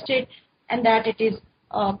contested, and that it is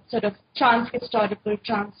sort of trans-historical,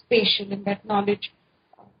 trans-spatial, and that knowledge,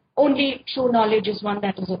 only true knowledge is one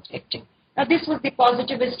that is objective. Now, this was the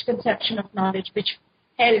positivist conception of knowledge, which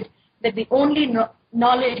held that the only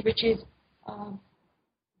knowledge which is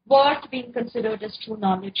worth being considered as true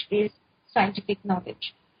knowledge is scientific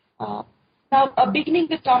knowledge. Now, beginning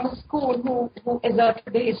with Thomas Kuhn, who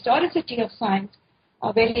asserted the historicity of science,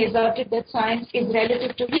 where he asserted that science is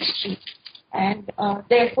relative to history and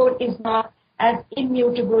therefore is not as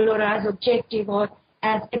immutable or as objective or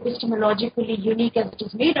as epistemologically unique as it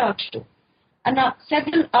is made out to. And now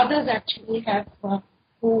several others actually have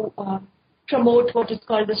who promote what is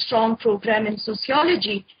called the strong program in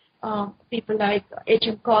sociology. People like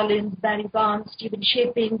H.M. Collins, Barry Barnes, Stephen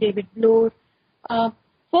Shaping, David Bloor,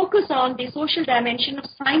 focus on the social dimension of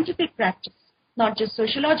scientific practice, not just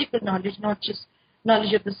sociological knowledge, not just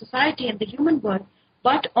knowledge of the society and the human world,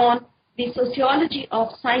 but on the sociology of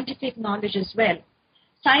scientific knowledge as well.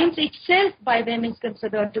 Science itself by them is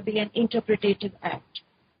considered to be an interpretative act.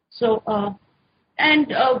 So,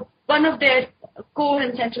 one of their core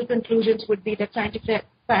and central conclusions would be that scientific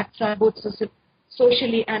facts are both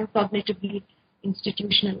socially and cognitively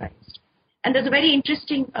institutionalized. And there's a very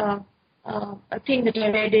interesting thing that I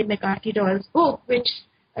read in McCarthy Doyle's book, which,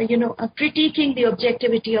 critiquing the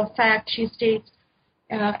objectivity of facts, she states,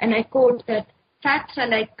 and I quote, that facts are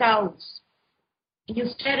like cows. You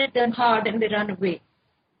stare at them hard and they run away.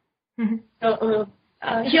 Mm-hmm. So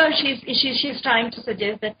here she's trying to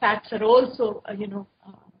suggest that facts are also,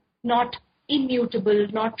 not immutable,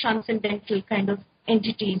 not transcendental kind of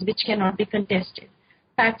entities which cannot be contested.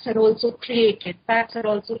 Facts are also created. Facts are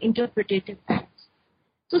also interpretative acts.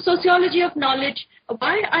 So sociology of knowledge,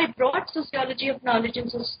 why I brought sociology of knowledge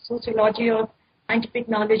and sociology of scientific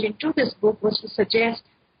knowledge into this book was to suggest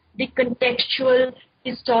the contextual,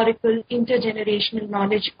 historical, intergenerational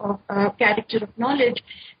knowledge of character of knowledge,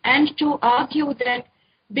 and to argue that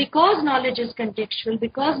because knowledge is contextual,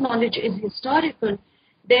 because knowledge is historical,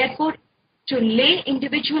 therefore to lay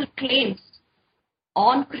individual claims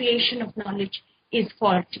on creation of knowledge is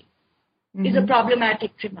faulty, is a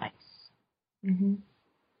problematic premise. Mm-hmm.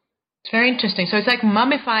 It's very interesting. So it's like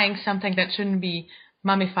mummifying something that shouldn't be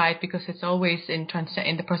mummified because it's always in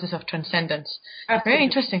the process of transcendence. Absolutely. Very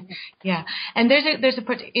interesting. Yeah. And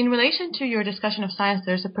in relation to your discussion of science,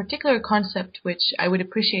 there's a particular concept which I would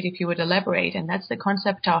appreciate if you would elaborate, and that's the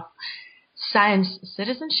concept of science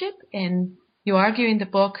citizenship. And you argue in the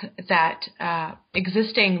book that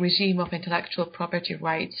existing regime of intellectual property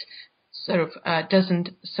rights sort of doesn't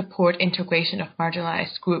support integration of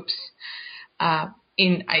marginalized groups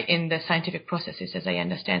in the scientific processes, as I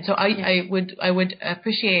understand. So I would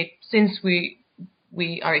appreciate, since we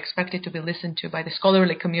are expected to be listened to by the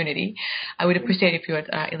scholarly community, I would appreciate if you would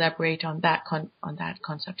elaborate on that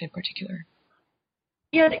concept in particular.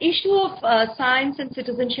 Yeah, the issue of science and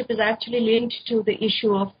citizenship is actually linked to the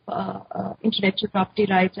issue of intellectual property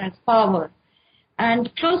rights as power.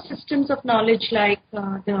 And closed systems of knowledge like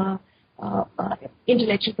the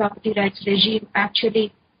intellectual property rights regime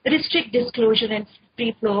actually restrict disclosure and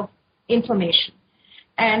free flow of information.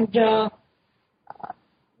 And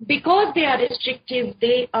because they are restrictive,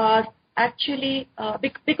 they are actually,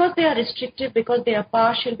 because they are restrictive, because they are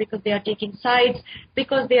partial, because they are taking sides,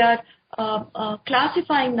 because they are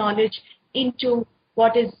classifying knowledge into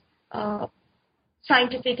what is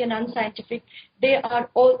scientific and unscientific, they are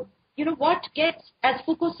all, what gets, as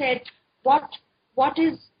Foucault said, what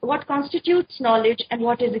constitutes knowledge and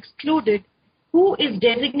what is excluded, who is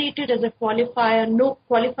designated as a qualified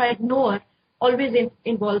knower, always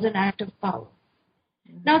involves an act of power.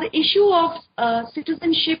 Now, the issue of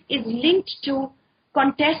citizenship is linked to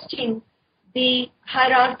contesting the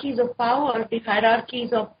hierarchies of power, the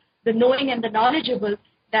hierarchies of the knowing and the knowledgeable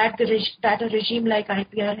that a regime like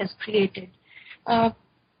IPR has created.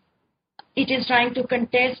 It is trying to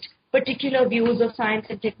contest particular views of science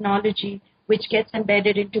and technology, which gets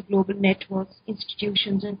embedded into global networks,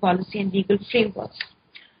 institutions, and policy and legal frameworks.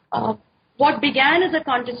 What began as a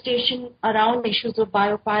contestation around issues of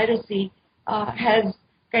biopiracy has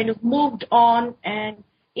kind of moved on and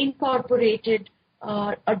incorporated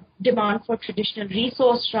a demand for traditional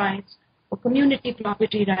resource rights, for community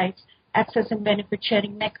property rights, access and benefit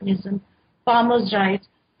sharing mechanism, farmers' rights,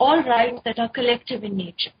 all rights that are collective in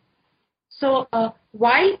nature. So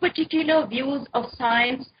while particular views of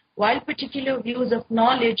science, while particular views of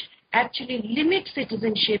knowledge actually limit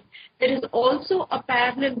citizenship, there is also a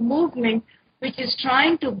parallel movement which is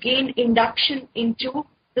trying to gain induction into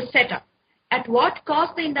the setup. At what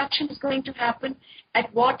cost the induction is going to happen,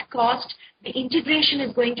 at what cost the integration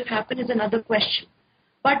is going to happen is another question.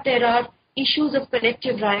 But there are issues of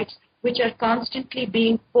collective rights which are constantly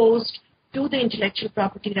being posed to the intellectual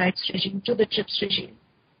property rights regime, to the TRIPS regime.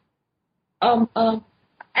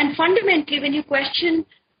 And fundamentally, when you question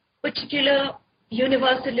particular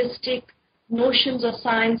universalistic notions of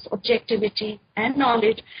science, objectivity, and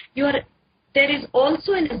knowledge, there is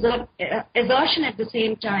also an assertion at the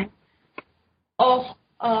same time of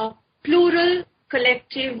plural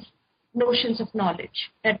collective notions of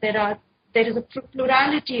knowledge, that there is a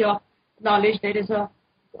plurality of knowledge, that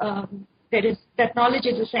knowledge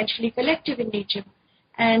is essentially collective in nature,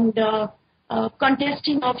 and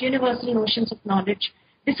contesting of universal notions of knowledge.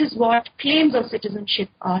 This is what claims of citizenship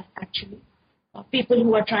are actually. People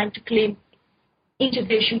who are trying to claim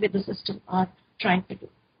integration with the system are trying to do.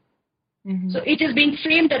 Mm-hmm. So it is being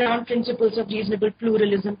framed around principles of reasonable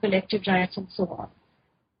pluralism, collective rights, and so on.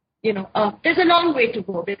 There's a long way to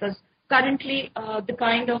go, because currently the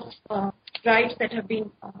kind of rights that have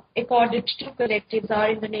been accorded to collectives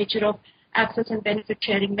are in the nature of access and benefit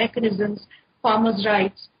sharing mechanisms, farmers'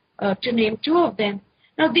 rights, to name two of them.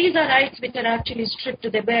 Now, these are rights which are actually stripped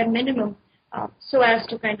to the bare minimum so as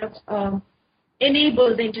to kind of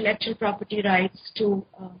enable the intellectual property rights to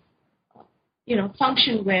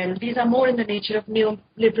function well. These are more in the nature of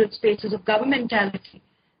neoliberal spaces of governmentality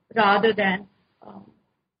rather than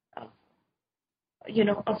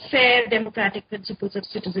a fair democratic principles of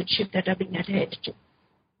citizenship that are being adhered to.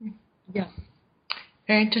 Yeah.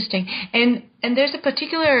 Very interesting. And there's a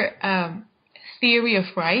particular theory of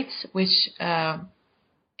rights which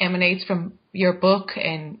emanates from your book,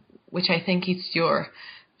 and which I think is your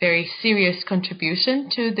very serious contribution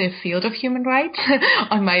to the field of human rights,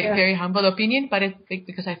 on my very humble opinion, but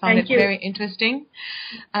because I found very interesting.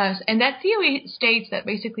 And that theory states that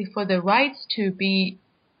basically for the rights to be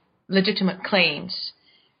legitimate claims,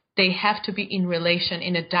 they have to be in relation,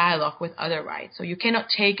 in a dialogue with other rights. So you cannot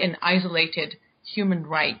take an isolated human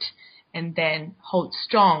right and then hold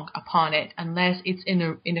strong upon it unless it's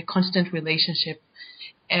in a constant relationship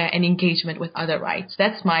and engagement with other rights.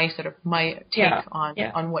 That's my take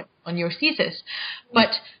on your thesis. But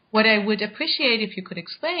what I would appreciate if you could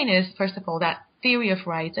explain is, first of all, that theory of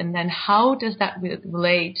rights, and then how does that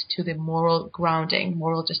relate to the moral grounding,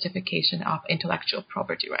 moral justification of intellectual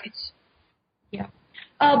property rights? Yeah.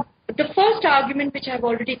 The first argument, which I've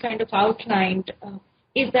already kind of outlined,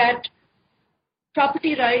 is that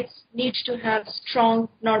property rights need to have strong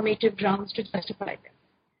normative grounds to justify them.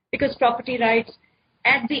 Because property rights,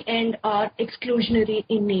 at the end, are exclusionary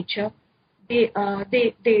in nature. They are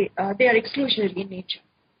exclusionary in nature.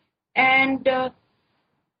 And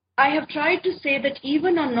I have tried to say that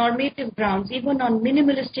even on normative grounds, even on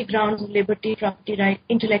minimalistic grounds of liberty, property right,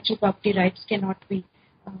 intellectual property rights cannot be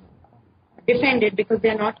defended because they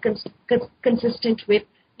are not consistent with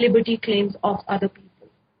liberty claims of other people.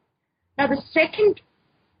 Now, the second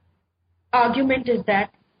argument is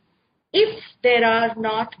that if there are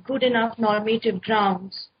not good enough normative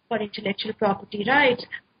grounds for intellectual property rights,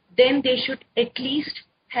 then they should at least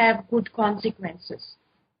have good consequences.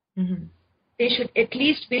 Mm-hmm. They should at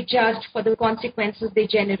least be judged for the consequences they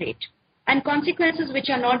generate. And consequences which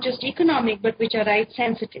are not just economic, but which are right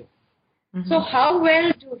sensitive. Mm-hmm. So how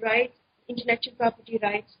well do intellectual property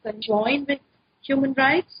rights conjoin with human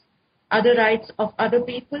rights, other rights of other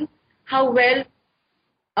people? How well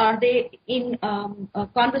are they in a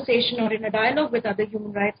conversation or in a dialogue with other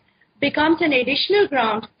human rights becomes an additional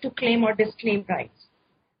ground to claim or disclaim rights.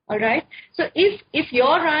 All right? So if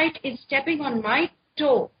your right is stepping on my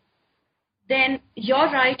toe, then your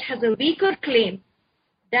right has a weaker claim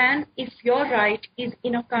than if your right is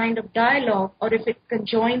in a kind of dialogue or if it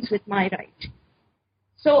conjoins with my right.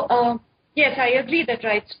 So, yes, I agree that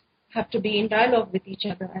rights have to be in dialogue with each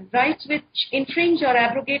other, and rights which infringe or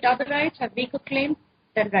abrogate other rights have weaker claim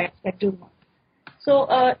than rights that do not.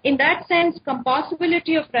 So, in that sense,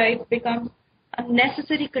 compossibility of rights becomes a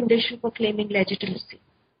necessary condition for claiming legitimacy.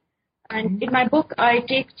 And in my book, I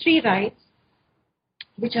take 3 rights,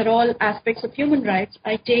 which are all aspects of human rights.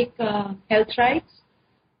 I take health rights,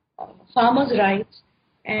 farmers' rights,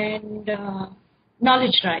 and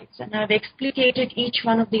knowledge rights. And I've explicated each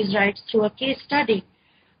one of these rights through a case study.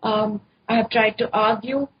 I have tried to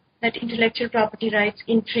argue that intellectual property rights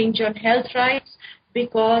infringe on health rights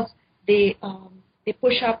because they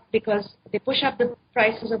push up the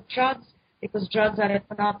prices of drugs, because drugs are at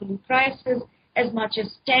monopoly prices as much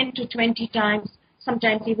as 10 to 20 times,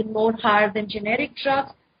 sometimes even more higher than generic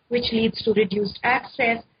drugs, which leads to reduced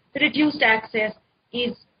access. The reduced access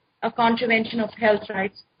is a contravention of health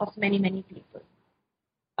rights of many, many people.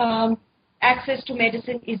 Access to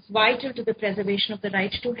medicine is vital to the preservation of the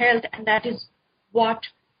right to health, and that is what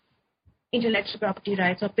intellectual property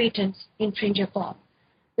rights or patents infringe upon.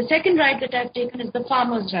 The second right that I've taken is the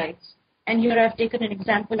farmers' rights. And here I've taken an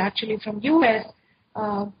example actually from US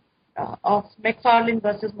of McFarland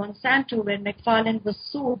versus Monsanto, where McFarland was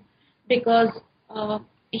sued because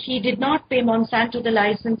he did not pay Monsanto the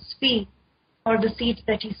license fee for the seeds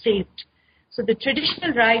that he saved. So the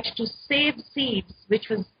traditional right to save seeds,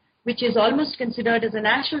 which is almost considered as a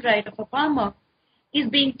natural right of a farmer, is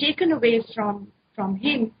being taken away from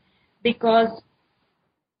him because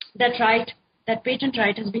that patent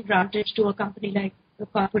right has been granted to a company like a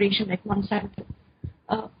corporation like Monsanto.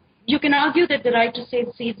 You can argue that the right to save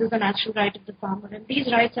seeds is a natural right of the farmer, and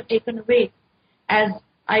these rights are taken away as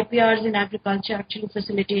IPRs in agriculture actually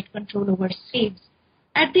facilitate control over seeds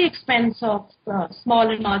at the expense of small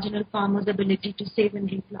and marginal farmers' ability to save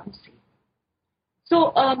and replant seeds.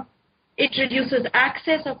 So it reduces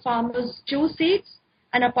access of farmers to seeds,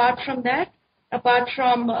 and apart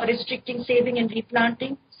from restricting saving and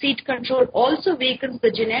replanting, seed control also weakens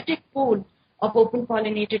the genetic pool of open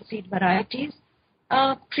pollinated seed varieties,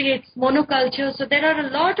 creates monoculture. So there are a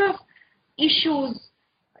lot of issues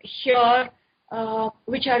here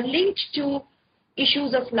which are linked to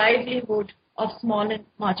issues of livelihood of small and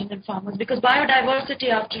marginal farmers, because biodiversity,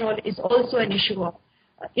 after all, is also an issue of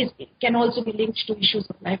can also be linked to issues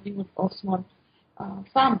of livelihood of small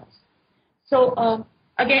farmers. So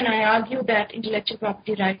again, I argue that intellectual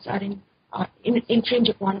property rights are infringe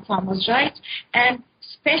upon farmers' rights, and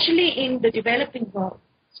especially in the developing world,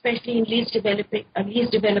 especially in least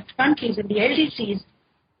developed countries, in the LDCs,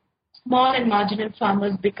 small and marginal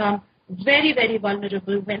farmers become very, very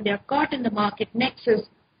vulnerable when they are caught in the market nexus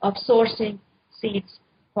of sourcing seeds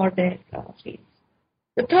for their fields.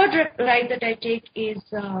 The third right that I take is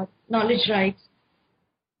knowledge rights,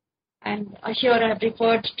 and here I have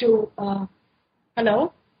referred to.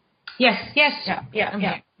 Hello. Yes. Yeah.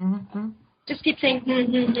 Mm-hmm. Just keep saying.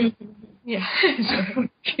 Yeah.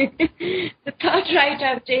 Okay. The third right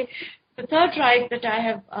The third right that I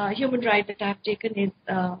have, human right that I have taken is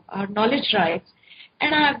our knowledge rights.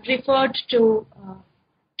 And I have referred to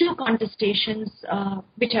two contestations,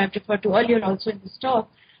 which I have referred to earlier also in this talk,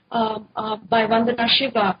 by Vandana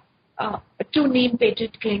Shiva, two named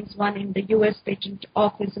patent claims, one in the US Patent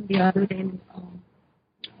Office and the other in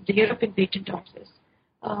the European Patent Office.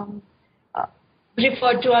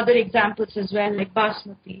 Referred to other examples as well, like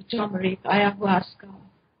basmati, turmeric, ayahuasca,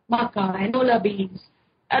 maca, enola beans.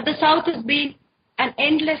 The South has been an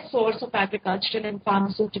endless source of agricultural and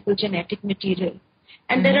pharmaceutical genetic material.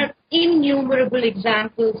 And there are innumerable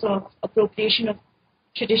examples of appropriation of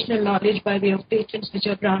traditional knowledge by way of patents which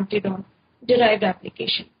are granted on derived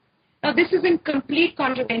application. Now, this is in complete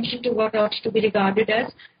contravention to what ought to be regarded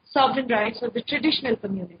as sovereign rights of the traditional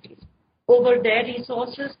communities over their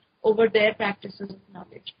resources, over their practices of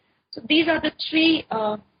knowledge. So these are the three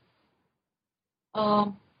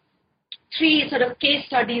sort of case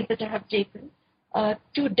studies that I have taken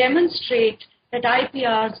to demonstrate that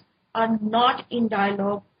IPRs are not in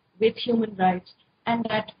dialogue with human rights, and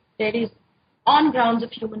that there is, on grounds of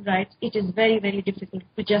human rights, it is very, very difficult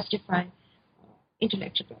to justify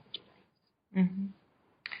intellectual property rights. Mm-hmm.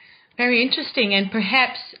 Very interesting, and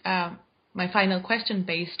perhaps my final question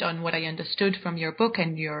based on what I understood from your book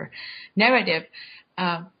and your narrative.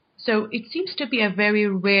 So it seems to be a very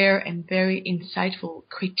rare and very insightful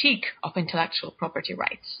critique of intellectual property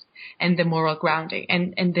rights and the moral grounding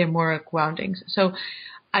and their moral groundings. So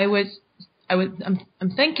I'm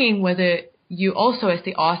thinking whether you also, as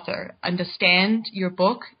the author, understand your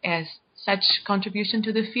book as such contribution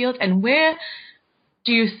to the field, and where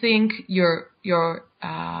do you think your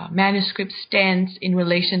manuscript stands in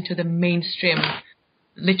relation to the mainstream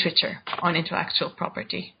literature on intellectual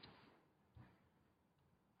property?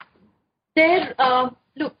 There are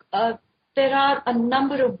a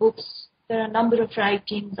number of books, there are a number of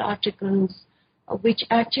writings, articles, which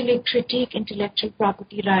actually critique intellectual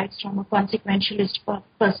property rights from a consequentialist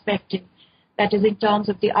perspective, that is, in terms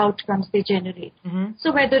of the outcomes they generate. Mm-hmm.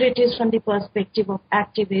 So whether it is from the perspective of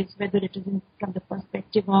activists, whether it is from the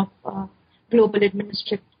perspective of global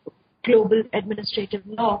administrative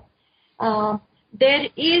law, there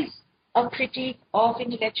is a critique of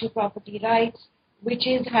intellectual property rights which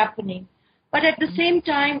is happening. But at the same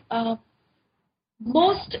time,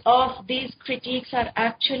 most of these critiques are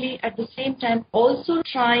actually at the same time also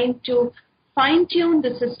trying to fine-tune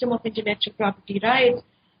the system of intellectual property rights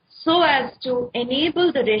so as to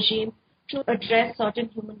enable the regime to address certain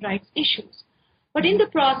human rights issues. But in the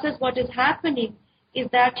process, what is happening is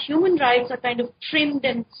that human rights are kind of trimmed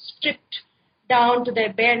and stripped down to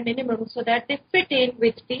their bare minimum so that they fit in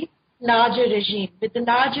with the larger regime, with the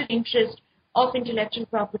larger interest of intellectual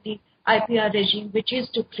property IPR regime, which is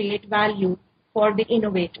to create value for the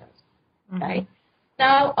innovators. Mm-hmm. Right?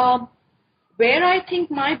 Now, where I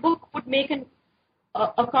think my book would make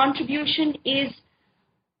a contribution is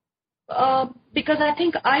because I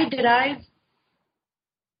think I derive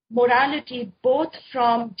morality both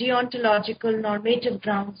from deontological normative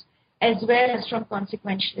grounds as well as from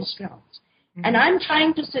consequentialist grounds. Mm-hmm. And I'm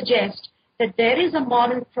trying to suggest that there is a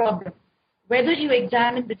moral problem, whether you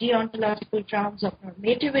examine the deontological grounds of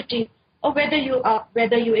normativity or whether you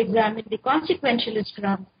examine the consequentialist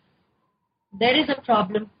grounds. There is a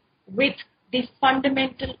problem with the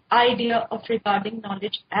fundamental idea of regarding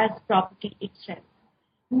knowledge as property itself.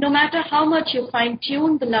 No matter how much you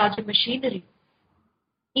fine-tune the larger machinery,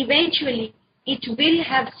 eventually it will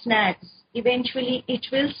have snags. Eventually it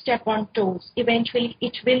will step on toes. Eventually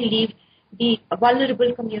it will leave the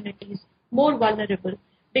vulnerable communities more vulnerable,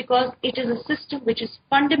 because it is a system which is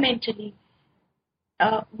fundamentally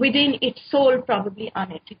within its soul probably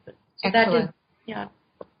unethical. So excellent. That is, yeah.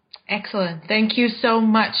 Excellent. Thank you so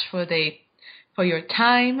much for your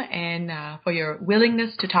time and for your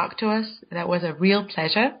willingness to talk to us. That was a real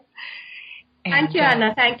pleasure. Thank you,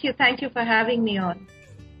 Anna. Thank you. Thank you for having me on.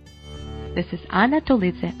 This is Anna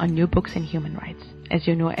Tolidze on New Books in Human Rights. As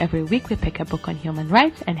you know, every week we pick a book on human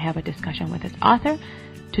rights and have a discussion with its author.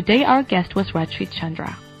 Today our guest was Rajshri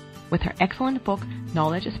Chandra with her excellent book,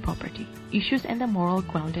 Knowledge is Property, Issues and the Moral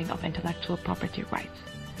Grounding of Intellectual Property Rights.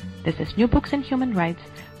 This is New Books in Human Rights.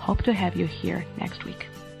 Hope to have you here next week.